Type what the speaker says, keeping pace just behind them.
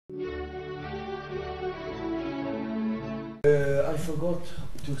I forgot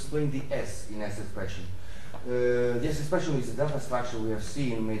to explain the S in S expression. The S expression is a data structure we have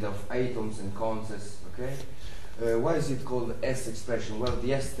seen made of atoms and constants. Okay. Why is it called S expression? Well,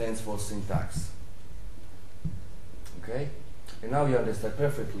 the S stands for syntax. Okay. And now you understand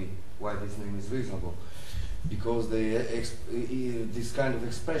perfectly why this name is reasonable, because these kind of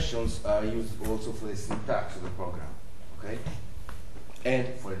expressions are used also for the syntax of the program. Okay. And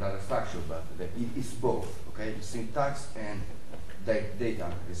for the data structure, but it is both. Okay. Syntax and data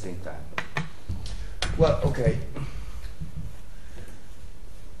at the same time. Well, okay.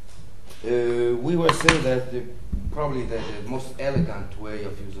 We were saying that probably the most elegant way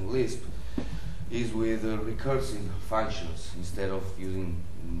of using Lisp is with recursive functions instead of using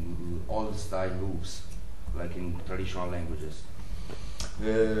old-style loops like in traditional languages.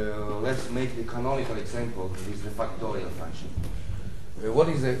 Let's make the canonical example is the factorial function. What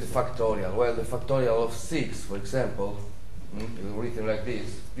is the factorial? Well, the factorial of 6, for example, written like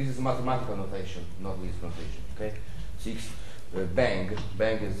this. This is mathematical notation, not Lisp notation. Okay, 6 bang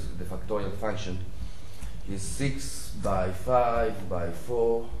is the factorial function. Is 6 by 5 by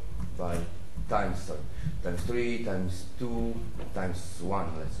 4 by times 3 times 2 times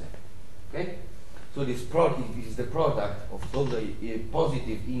 1. Let's say. Okay, so this is the product of all the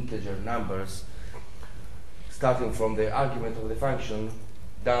positive integer numbers, starting from the argument of the function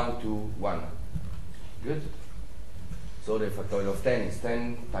down to 1. Good. So the factorial of 10 is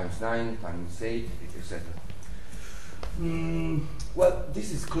 10 times 9 times 8, etc. Well,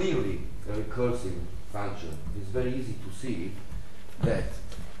 this is clearly a recursive function. It's very easy to see that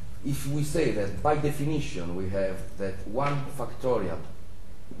if we say that by definition we have that 1 factorial,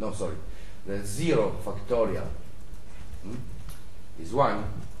 no, sorry, the 0 factorial is 1,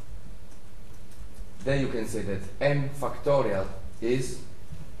 then you can say that n factorial is,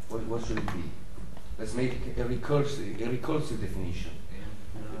 what should it be? Let's make a recursive definition. N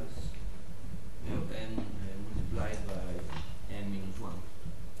plus n multiplied by n minus 1.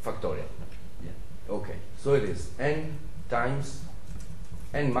 Factorial. Yeah. Okay, so it is n times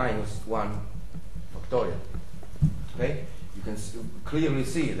n minus 1 factorial. Okay, you can clearly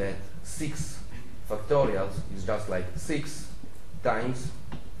see that 6 factorials is just like 6 times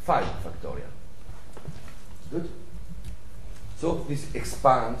 5 factorial. Good. So this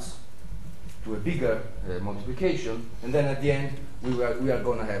expands to a bigger multiplication, and then at the end we are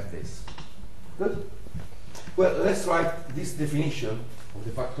going to have this. Good. Well, let's write this definition of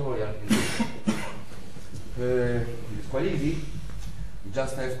the factorial. It's quite easy. You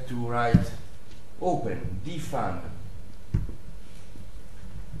just have to write open defun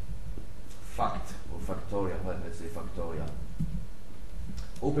fact or factorial. Well, let's say factorial.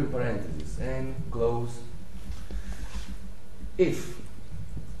 Open parenthesis n close. If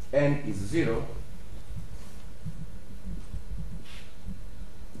n is 0,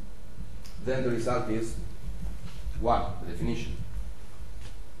 then the result is 1, the definition.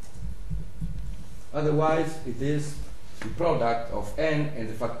 Otherwise, it is the product of n and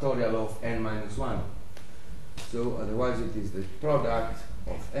the factorial of n minus 1. So, otherwise, it is the product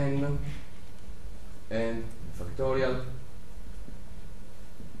of n and the factorial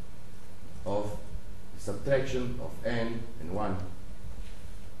of subtraction of n and 1.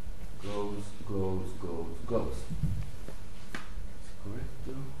 Close, close, close, close.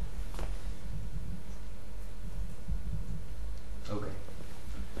 Correct? Okay.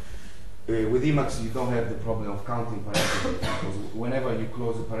 With Emacs, you don't have the problem of counting parentheses, because whenever you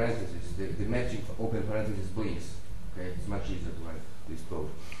close a parenthesis, the magic open parenthesis blinks. Okay, it's much easier to write this code.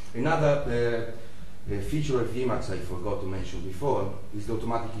 Another feature of Emacs I forgot to mention before is the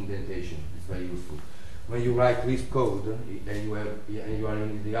automatic indentation. It's very useful. When you write Lisp code and you are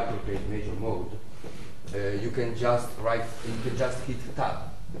in the uppercase major mode, you can just hit tab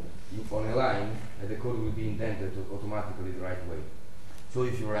on a line, and the code will be indented automatically the right way. So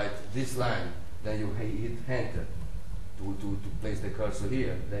if you write this line, then you hit enter to place the cursor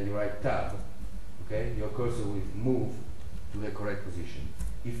here. Then you write tab. Okay, your cursor will move to the correct position.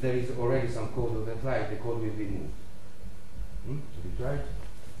 If there is already some code on that line, the code will be moved. So you try it.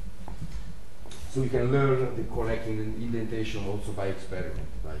 So you can learn the correct indentation also by experiment,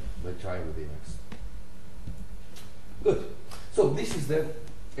 by trying with Emacs. Good. So this is the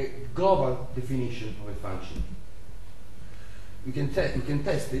global definition of a function. You can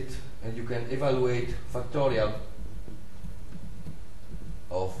test it, and you can evaluate factorial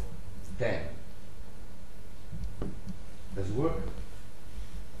of 10. Does it work?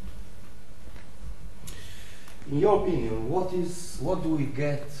 In your opinion, what do we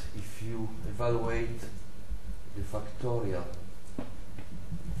get if you evaluate the factorial of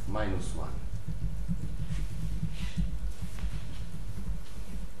 -1?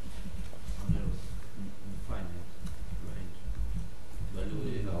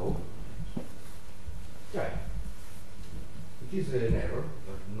 error,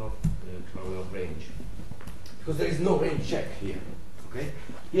 but not problem of range. Because there is no range check here. Okay?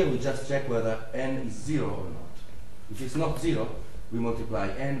 Here we just check whether n is 0 or not. If it's not 0, we multiply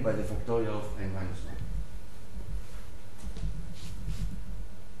n by the factorial of n minus 1.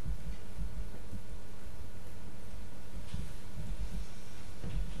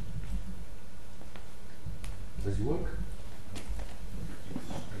 Does it work?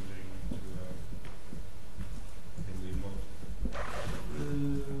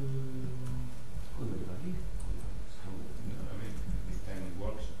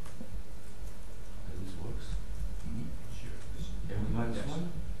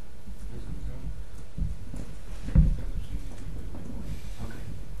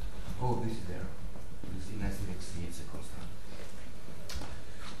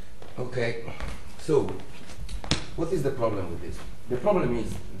 Okay, so what is the problem with this? The problem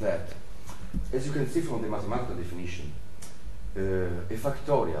is that, as you can see from the mathematical definition, a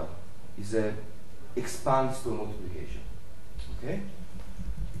factorial is a expands to a multiplication. Okay?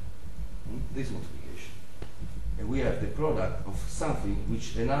 This multiplication. And we have the product of something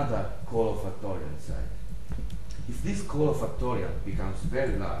which another colofactorial inside. If this colofactorial becomes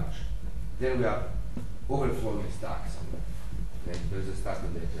very large, then we are overflowing a stack somewhere. Okay? There's a stack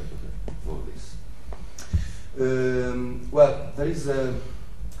in the interpreter for this. Well, there is a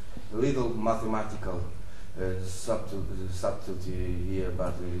little mathematical subtlety here,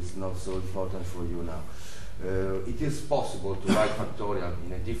 but it's not so important for you now. It is possible to write factorial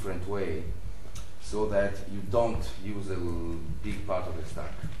in a different way so that you don't use a big part of the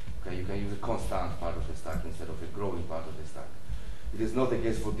stack. Okay, you can use a constant part of the stack instead of a growing part of the stack. It is not the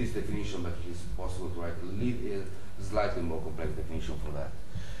case for this definition, but it is possible to write a slightly more complex definition for that.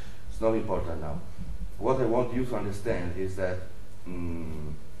 It's not important now. What I want you to understand is that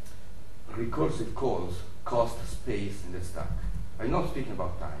recursive calls cost space in the stack. I'm not speaking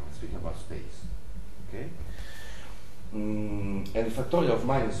about time, I'm speaking about space. Okay? And the factorial of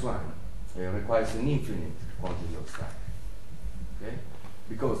 -1 requires an infinite quantity of stack. Okay?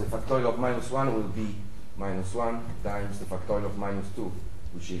 Because the factorial of -1 will be -1 times the factorial of -2,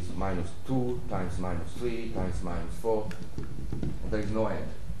 which is -2 times -3 times -4. There is no end.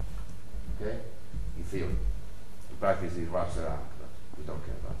 Okay? In theory. In practice it wraps around, but we don't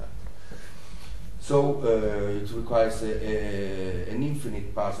care about that. So it requires an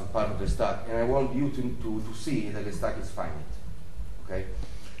infinite part of the stack, and I want you to see that the stack is finite. Okay?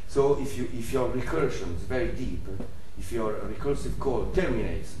 So if your recursion is very deep, if your recursive call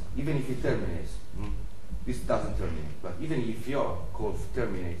terminates, even if it terminates, this doesn't terminate, but even if your call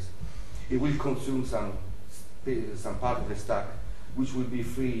terminates, it will consume some part of the stack which will be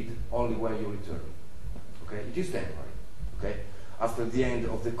freed only when you return. Okay? It is temporary. Okay? After the end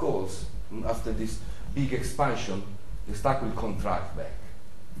of the calls, after this big expansion, the stack will contract back.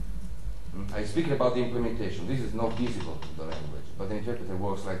 I'm speaking about the implementation. This is not visible to the language, but the interpreter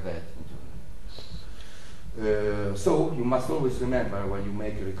works like that. So you must always remember when you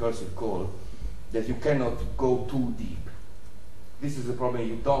make a recursive call that you cannot go too deep. This is a problem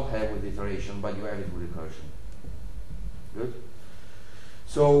you don't have with iteration, but you have it with recursion. Good?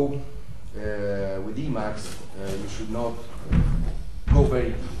 So with Emacs, you should not go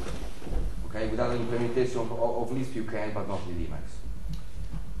very deep. Okay? With other implementation of Lisp you can, but not with Emacs.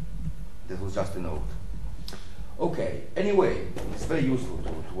 That was just a note. Okay, anyway, it's very useful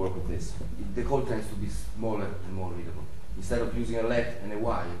to work with this. The code tends to be smaller and more readable. Instead of using a let and a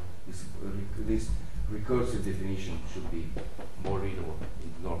y, this recursive definition should be more readable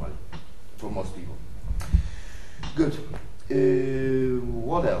normally for most people. Good.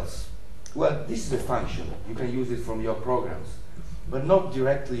 What else? Well, this is a function. You can use it from your programs, but not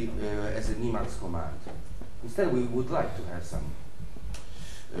directly as an Emacs command. Instead, we would like to have some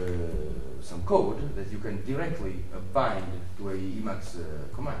code that you can directly bind to a Emacs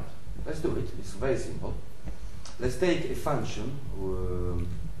command. Let's do it. It's very simple. Let's take a function.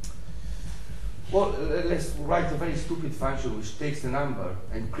 Well, let's write a very stupid function which takes a number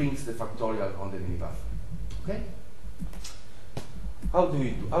and prints the factorial on the mini buffer. Okay? How do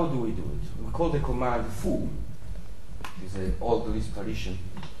we do it? We call the command foo. It's an old Lisp tradition.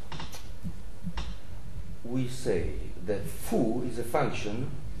 We say that foo is a function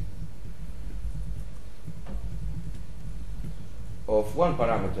of one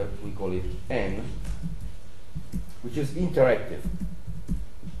parameter, we call it n, which is interactive.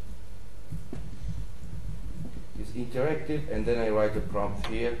 It's interactive, and then I write a prompt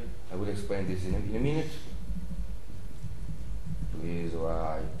here. I will explain this in a minute. Please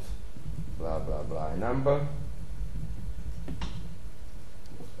write blah blah blah a number.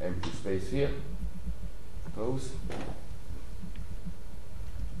 Empty space here. Close.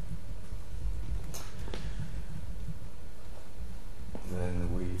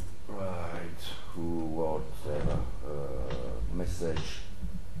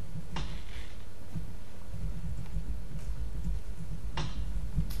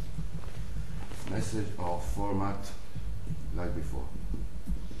 message of format like before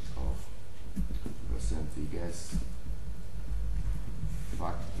of %vguess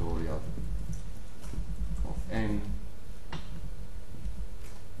factorial of n,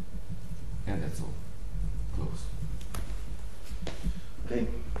 and that's all. Close. Okay.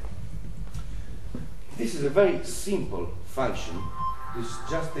 This is a very simple function. This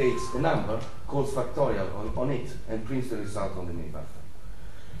just takes a number, calls factorial on it, and prints the result on the mini buffer.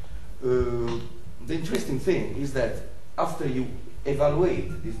 The interesting thing is that after you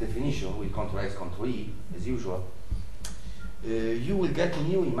evaluate this definition with Ctrl X, Ctrl E, as usual, you will get a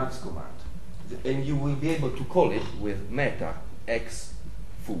new Emacs command, and you will be able to call it with meta x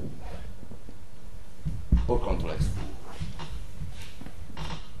foo or Ctrl X foo.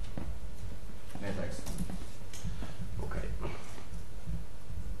 Meta x. Okay.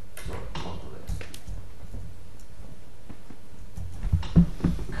 Sorry, Ctrl X.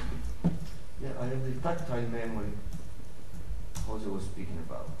 Yeah, I have the tactile memory Jose was speaking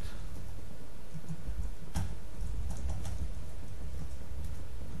about.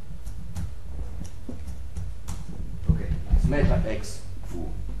 Okay, it's meta x foo.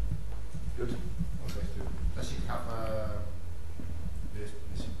 Good. Okay, so does it have this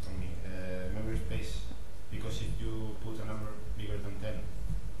for me memory space? Because if you put a number bigger than 10.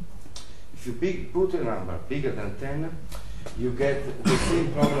 If you put a number bigger than 10, you get the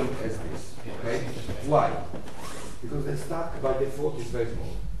same problem as this. Okay? Why? Because the stack by default is very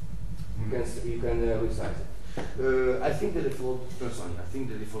small. You can resize it. I think the default, personally, I think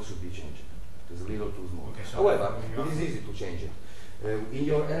the default should be changed. It's a little too small. Okay, so however, it is easy to change it. In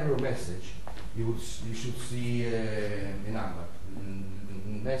your error message, you should see a number.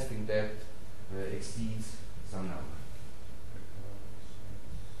 Nesting depth exceeds some number.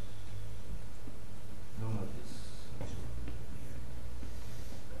 No, not this.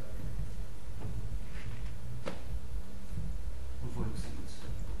 For exceeds.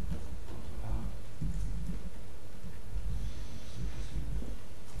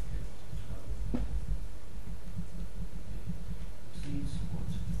 Exceeds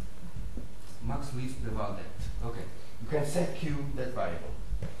what? Max least without that. Okay. You can set Q that variable.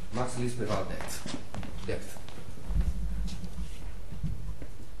 Max least without that. Depth.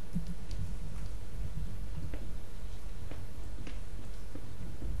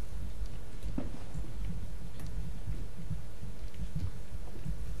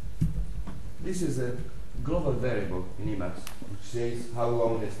 This is a global variable in Emacs which says how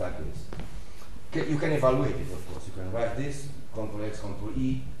long the stack is. You can evaluate it, of course. You can write this, Ctrl X, Ctrl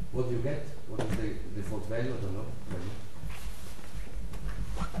E. What do you get? What is the default value? I don't know.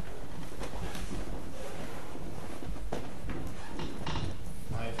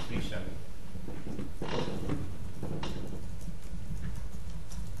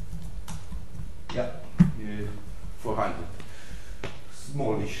 Yeah, 400.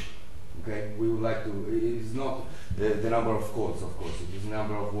 Smallish. Okay, we would like to. It is not the number of codes, of course. It is the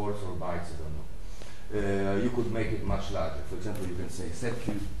number of words or bytes. I don't know. You could make it much larger. For example, you can say set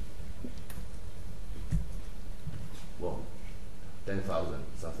Q. Well, 10,000,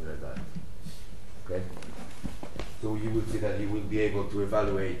 something like that. Okay. So you will see that you will be able to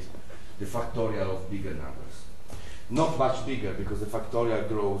evaluate the factorial of bigger numbers. Not much bigger because the factorial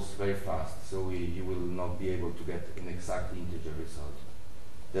grows very fast. So you will not be able to get an exact integer result.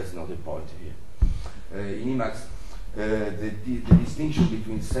 That's not the point here. In Emacs, the distinction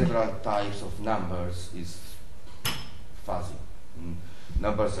between several types of numbers is fuzzy.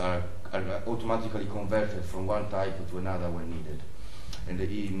 Numbers are automatically converted from one type to another when needed. And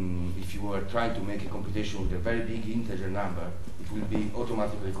if you are trying to make a computation with a very big integer number, it will be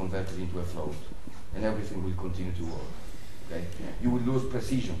automatically converted into a float, and everything will continue to work. Okay? You will lose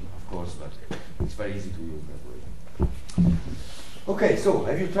precision, of course, but it's very easy to use that way. Okay, so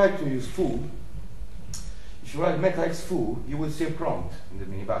have you tried to use foo? If you write meta x foo, you will see a prompt in the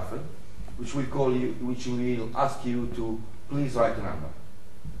mini buffer, which will ask you to please write a number.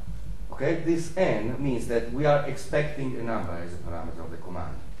 Okay, this n means that we are expecting a number as a parameter of the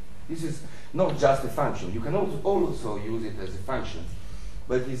command. This is not just a function. You can also use it as a function,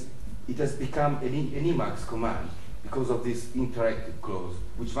 but it has become an Emacs command because of this interactive clause,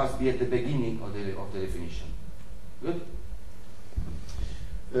 which must be at the beginning of the definition. Good?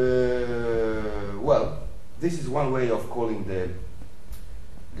 Well, this is one way of calling the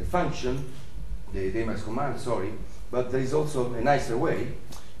function, the Emacs command, sorry, but there is also a nicer way.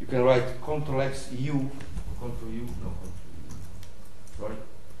 You can write Ctrl X U, Ctrl U, no, Ctrl U. Sorry,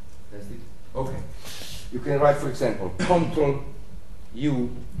 that's it. Okay. You can write, for example, Ctrl U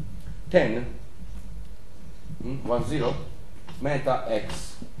 10, 10, meta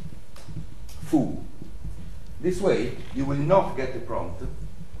x foo. This way, you will not get the prompt,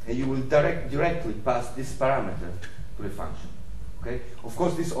 and you will directly pass this parameter to the function. Okay? Of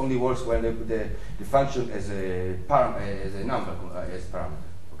course, this only works when the function as a number as parameter.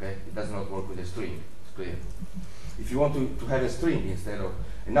 Okay? It does not work with a string. It's clear. If you want to have a string instead of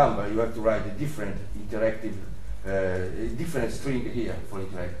a number, you have to write a different interactive, a different string here for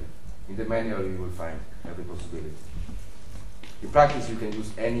interactive. In the manual, you will find every possibility. In practice, you can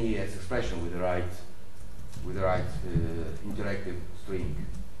use any expression with the right interactive string.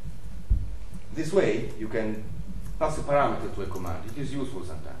 This way, you can pass a parameter to a command. It is useful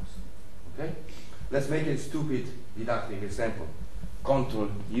sometimes. Okay? Let's make a stupid didactic example. Control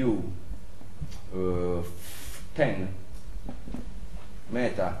U 10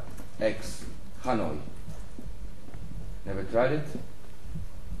 meta x Hanoi. Never tried it?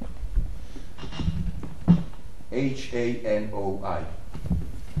 Hanoi.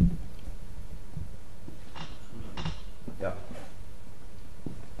 Yeah.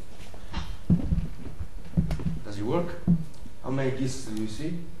 Does it work? How many disks do you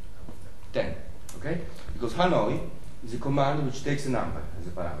see? 10. Okay? Because Hanoi is a command which takes a number as a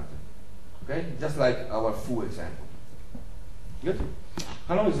parameter. Okay? Just like our foo example. Good?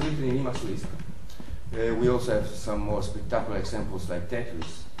 Hanoi is written in Emacs Lisp. We also have some more spectacular examples like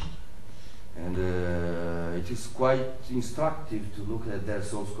Tetris. And it is quite instructive to look at their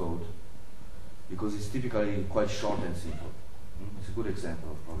source code because it's typically quite short and simple. It's a good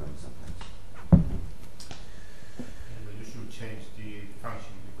example of programming sometimes. You should change the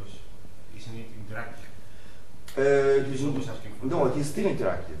function because isn't it interactive? It's always asking for no, it is still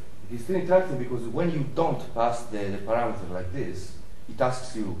interactive. It is still interactive because when you don't pass the parameter like this, it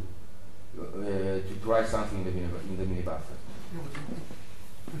asks you to try something in the mini buffer.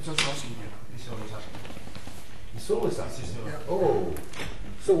 It's just asking you. It's always asking. It's always asking. Yeah. Oh,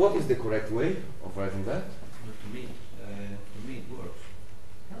 so what is the correct way of writing that? But to me it works.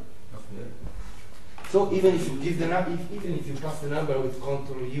 Yeah. So even if you give the even if you pass the number with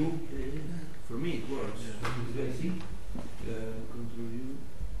Control U, For me it works. do you see? Control U.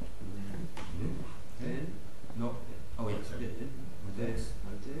 And No. Oh wait. text.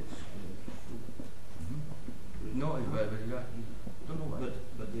 No, I don't know why.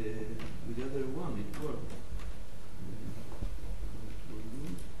 But with the other one it worked.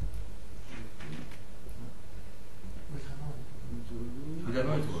 With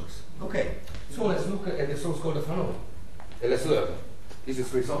Hanoi it works. Okay, so let's look at the source code of Hanoi. Let's learn. This is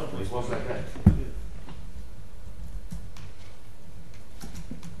free software. It works like that.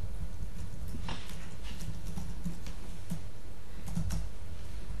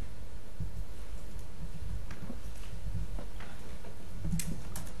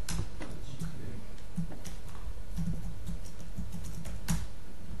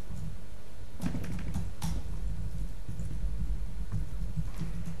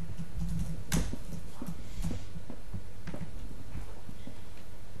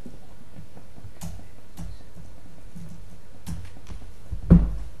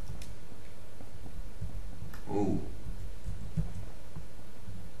 Oh.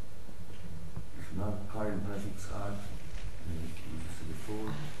 If not current prefix arc,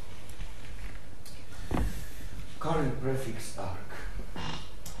 before. Current prefix arc.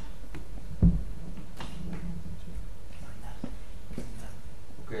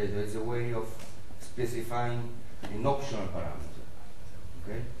 Okay, there's a way of specifying an optional parameter.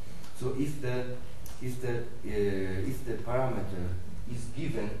 Okay, so if the parameter is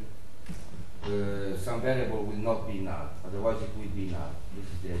given, some variable will not be null, otherwise it will be null. This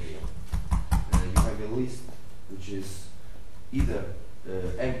is the idea. You have a list which is either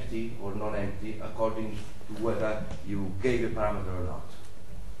empty or non-empty according to whether you gave a parameter or not.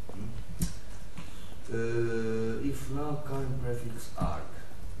 If null current prefix arc,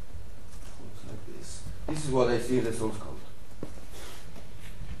 looks like this. This is what I see in the source code.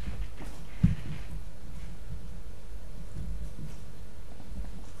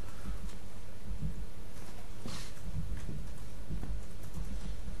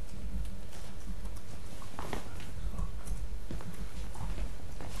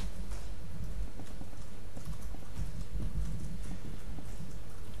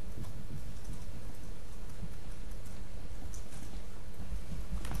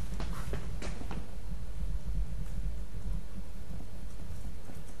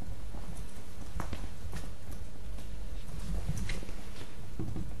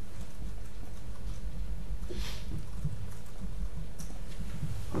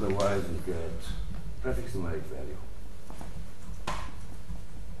 Otherwise, we get prefix numeric value.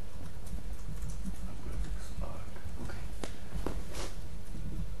 Prefix arc. Okay.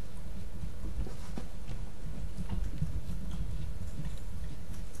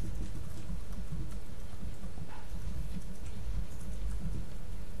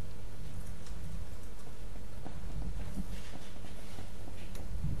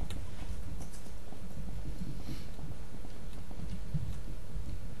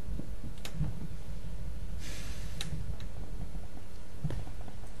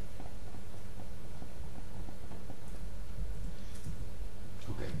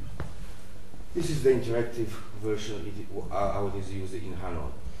 This is the interactive version, how it is used in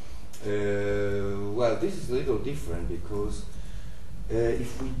Hanoi. Well, this is a little different because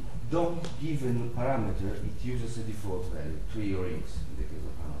if we don't give a parameter, it uses a default value, 3 rings in the case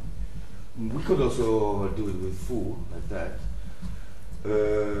of Hanoi. We could also do it with full, like that.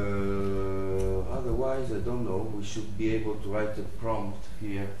 Otherwise, I don't know, we should be able to write a prompt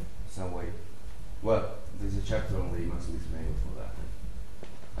here some way. Well, there's a chapter on the Emacs list manual for that.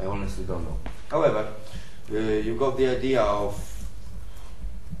 I honestly don't know. However, you got the idea of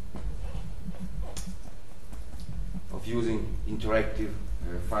using interactive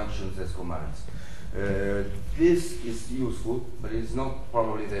functions as commands. This is useful, but it's not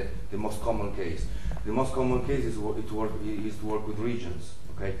probably the most common case. The most common case is to work with regions.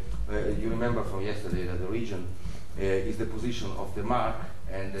 Okay, you remember from yesterday that the region is the position of the mark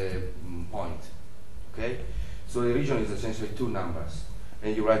and the point. Okay, so the region is essentially 2 numbers,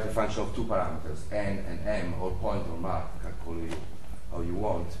 and you write a function of 2 parameters, n and m, or point or mark, you can call it how you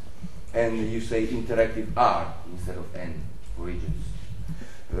want, and you say interactive r instead of n for regions.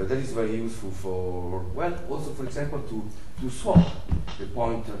 That is very useful for, well, also for example to swap the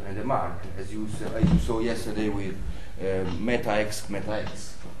pointer and the mark, as you saw yesterday with meta x,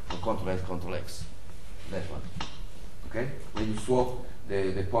 or control x, that one. Okay, when you swap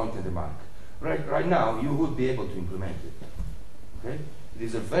the point and the mark. Right now you would be able to implement it. Okay, it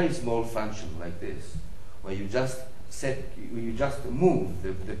is a very small function like this, where you just move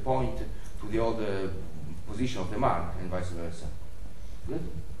the point to the other position of the mark and vice versa. Good.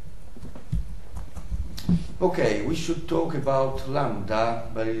 Okay, we should talk about lambda,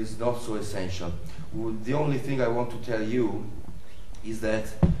 but it is not so essential. The only thing I want to tell you is that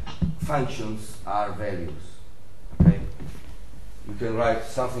functions are values. Okay? You can write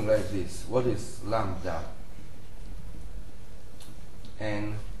something like this. What is lambda?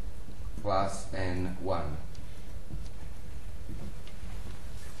 N plus n1.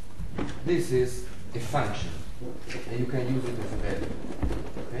 This is a function, and you can use it as a value.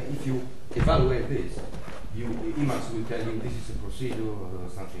 Okay? If you evaluate this, Emacs will tell you this is a procedure or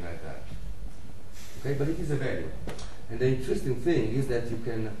something like that. Okay, but it is a value. And the interesting thing is that you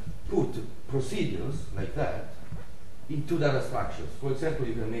can put procedures like that into data structures. For example,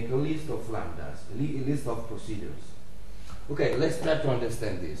 you can make a list of lambdas, a list of procedures. Okay, let's try to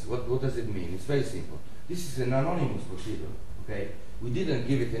understand this. What does it mean? It's very simple. This is an anonymous procedure. Okay, we didn't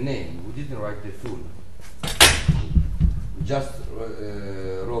give it a name. We didn't write the full. We just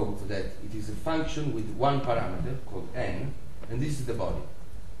wrote that it is a function with 1 parameter called n, and this is the body.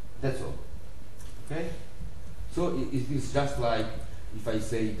 That's all. Okay? So it is just like if I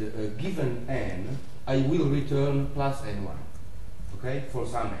say given n, I will return plus n1. Okay? For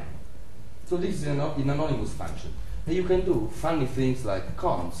some n. So this is an anonymous function. And you can do funny things like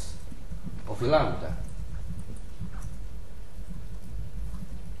cons of a lambda.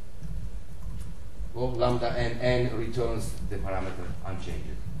 Well, lambda n returns the parameter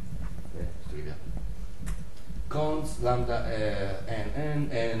unchanged. Okay, trivial. Cons lambda n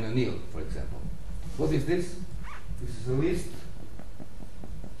and nil, for example. What is this? This is a list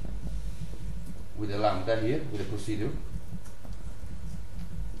with a lambda here, with a procedure,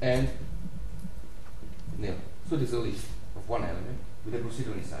 and nil. So this is a list of 1 element with a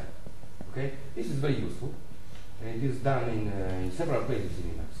procedure inside. Okay, this is very useful, and it is done in several places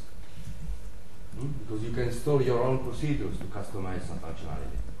in Emacs. Because you can store your own procedures to customize some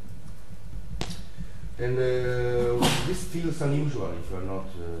functionality. And this feels unusual if you are not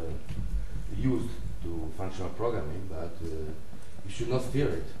used to functional programming, but you should not fear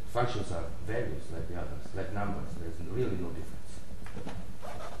it. Functions are values like the others, like numbers. There is really no difference.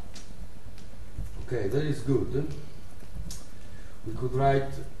 Okay, that is good. We could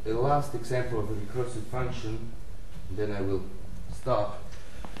write a last example of a recursive function, and then I will stop.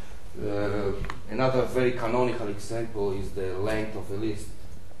 Another very canonical example is the length of a list.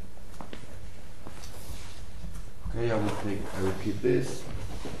 Okay, I will keep this.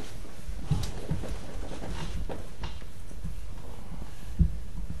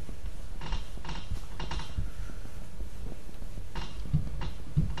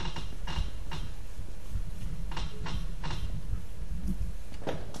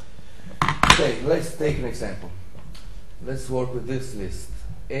 Okay, let's take an example. Let's work with this list.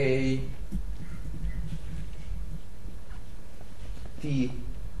 A T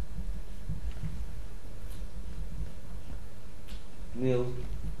nil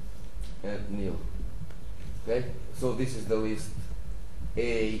and nil. Okay, so this is the list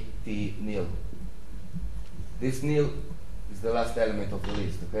A T nil. This nil is the last element of the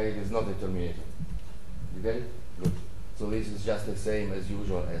list. Okay, it is not a terminator. You get it? Good. So this is just the same as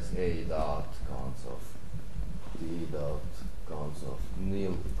usual as a dot cons of d dot cons of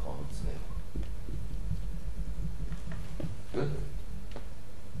nil cons nil. Good?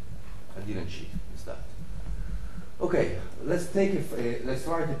 I didn't cheat, it's that. Okay, let's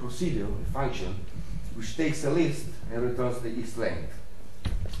write a procedure, a function, which takes a list and returns the its length.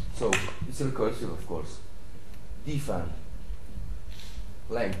 So it's recursive, of course. Define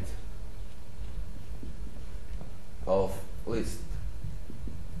length of list.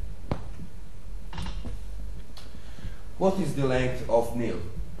 What is the length of nil?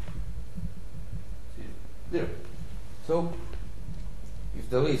 0. So if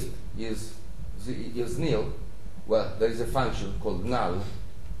the list is nil, well, there is a function called null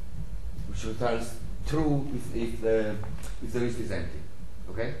which returns true if the list is empty.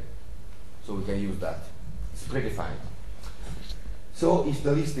 Okay? So we can use that. It's predefined. So if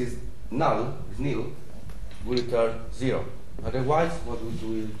the list is null, is nil, we return 0. Otherwise, what would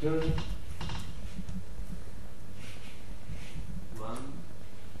we return? 1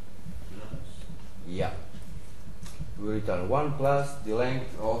 plus. Yeah. We return 1 plus the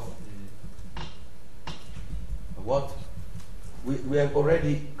length of what? We have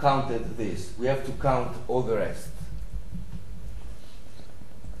already counted this. We have to count all the rest.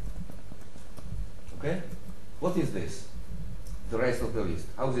 Okay? What is this? The rest of the list.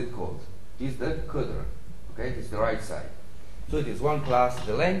 How is it called? It is the coulter. Okay? It is the right side. So it is 1 plus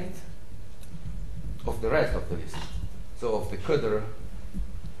the length of the rest of the list. So of the coulter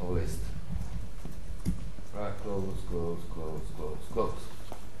of list. Right, close, close, close, close, close.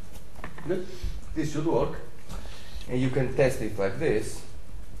 Good? This should work. And you can test it like this.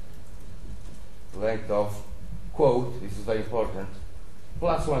 Length of quote, this is very important,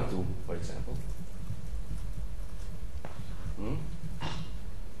 plus 1, 2, for example. Yes.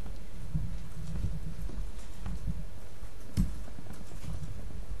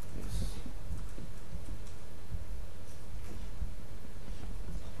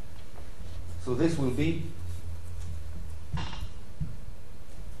 So this will be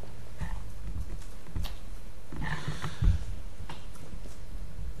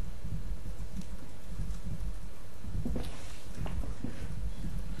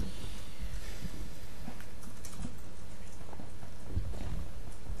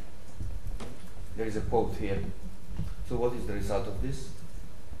there is a quote here. So what is the result of this?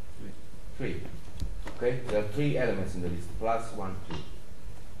 3. Okay, there are 3 elements in the list, plus 1, 2.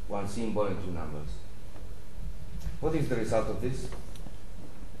 1 symbol and 2 numbers. What is the result of this?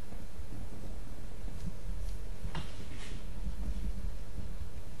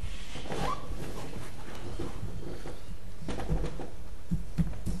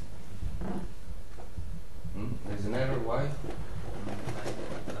 There is an error, why?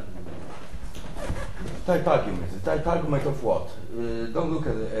 Type argument. The type argument of what? Don't look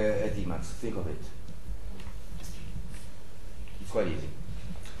at Emacs. Think of it. It's quite easy.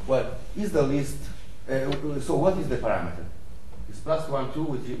 Well, is the list. So what is the parameter? It's plus 1, 2,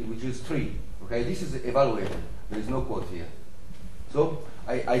 which is 3. Okay, this is evaluated. There is no quote here. So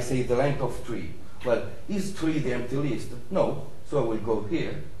I say the length of 3. Well, is 3 the empty list? No. So I will go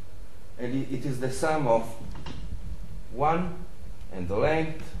here, and it is the sum of 1 and the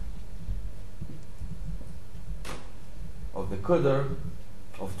length of the coulter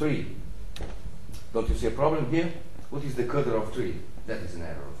of 3. Don't you see a problem here? What is the coulter of 3? That is an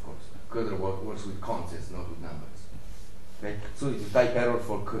error, of course. Coulter works with constants, not with numbers. Okay? So it's a type error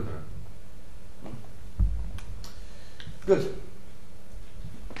for coulter. Good.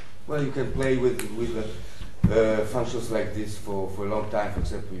 Well, you can play with functions like this for a long time. For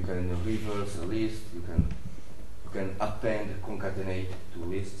example, you can reverse a list. You can append, concatenate two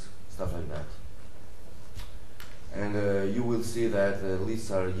lists, stuff like that. And you will see that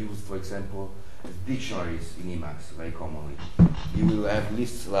lists are used, for example, as dictionaries in Emacs very commonly. You will have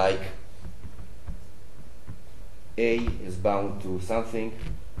lists like A is bound to something,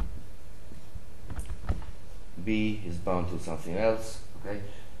 B is bound to something else. Okay,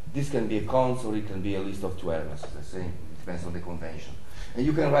 this can be a cons or it can be a list of 2 elements. As I say, it depends on the convention. And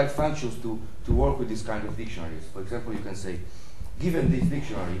you can write functions to work with this kind of dictionaries. For example, you can say, given this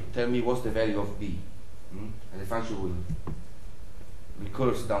dictionary, tell me what's the value of B. And the function will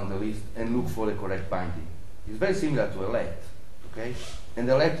recurse down the list and look for the correct binding. It's very similar to a let, okay? And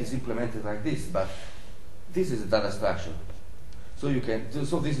the let is implemented like this, but this is a data structure. So you can,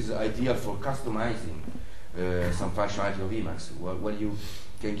 so this is ideal for customizing some functionality of Emacs. When you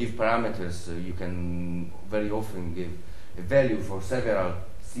can give parameters, you can very often give a value for several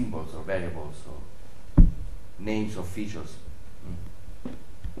symbols or variables or names of features.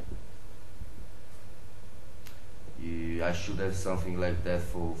 I should have something like that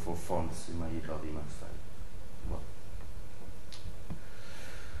for fonts in my Emacs file. Well,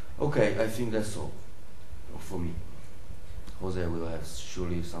 okay, I think that's all for me. Jose will have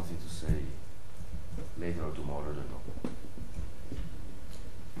surely something to say later or tomorrow, I don't know.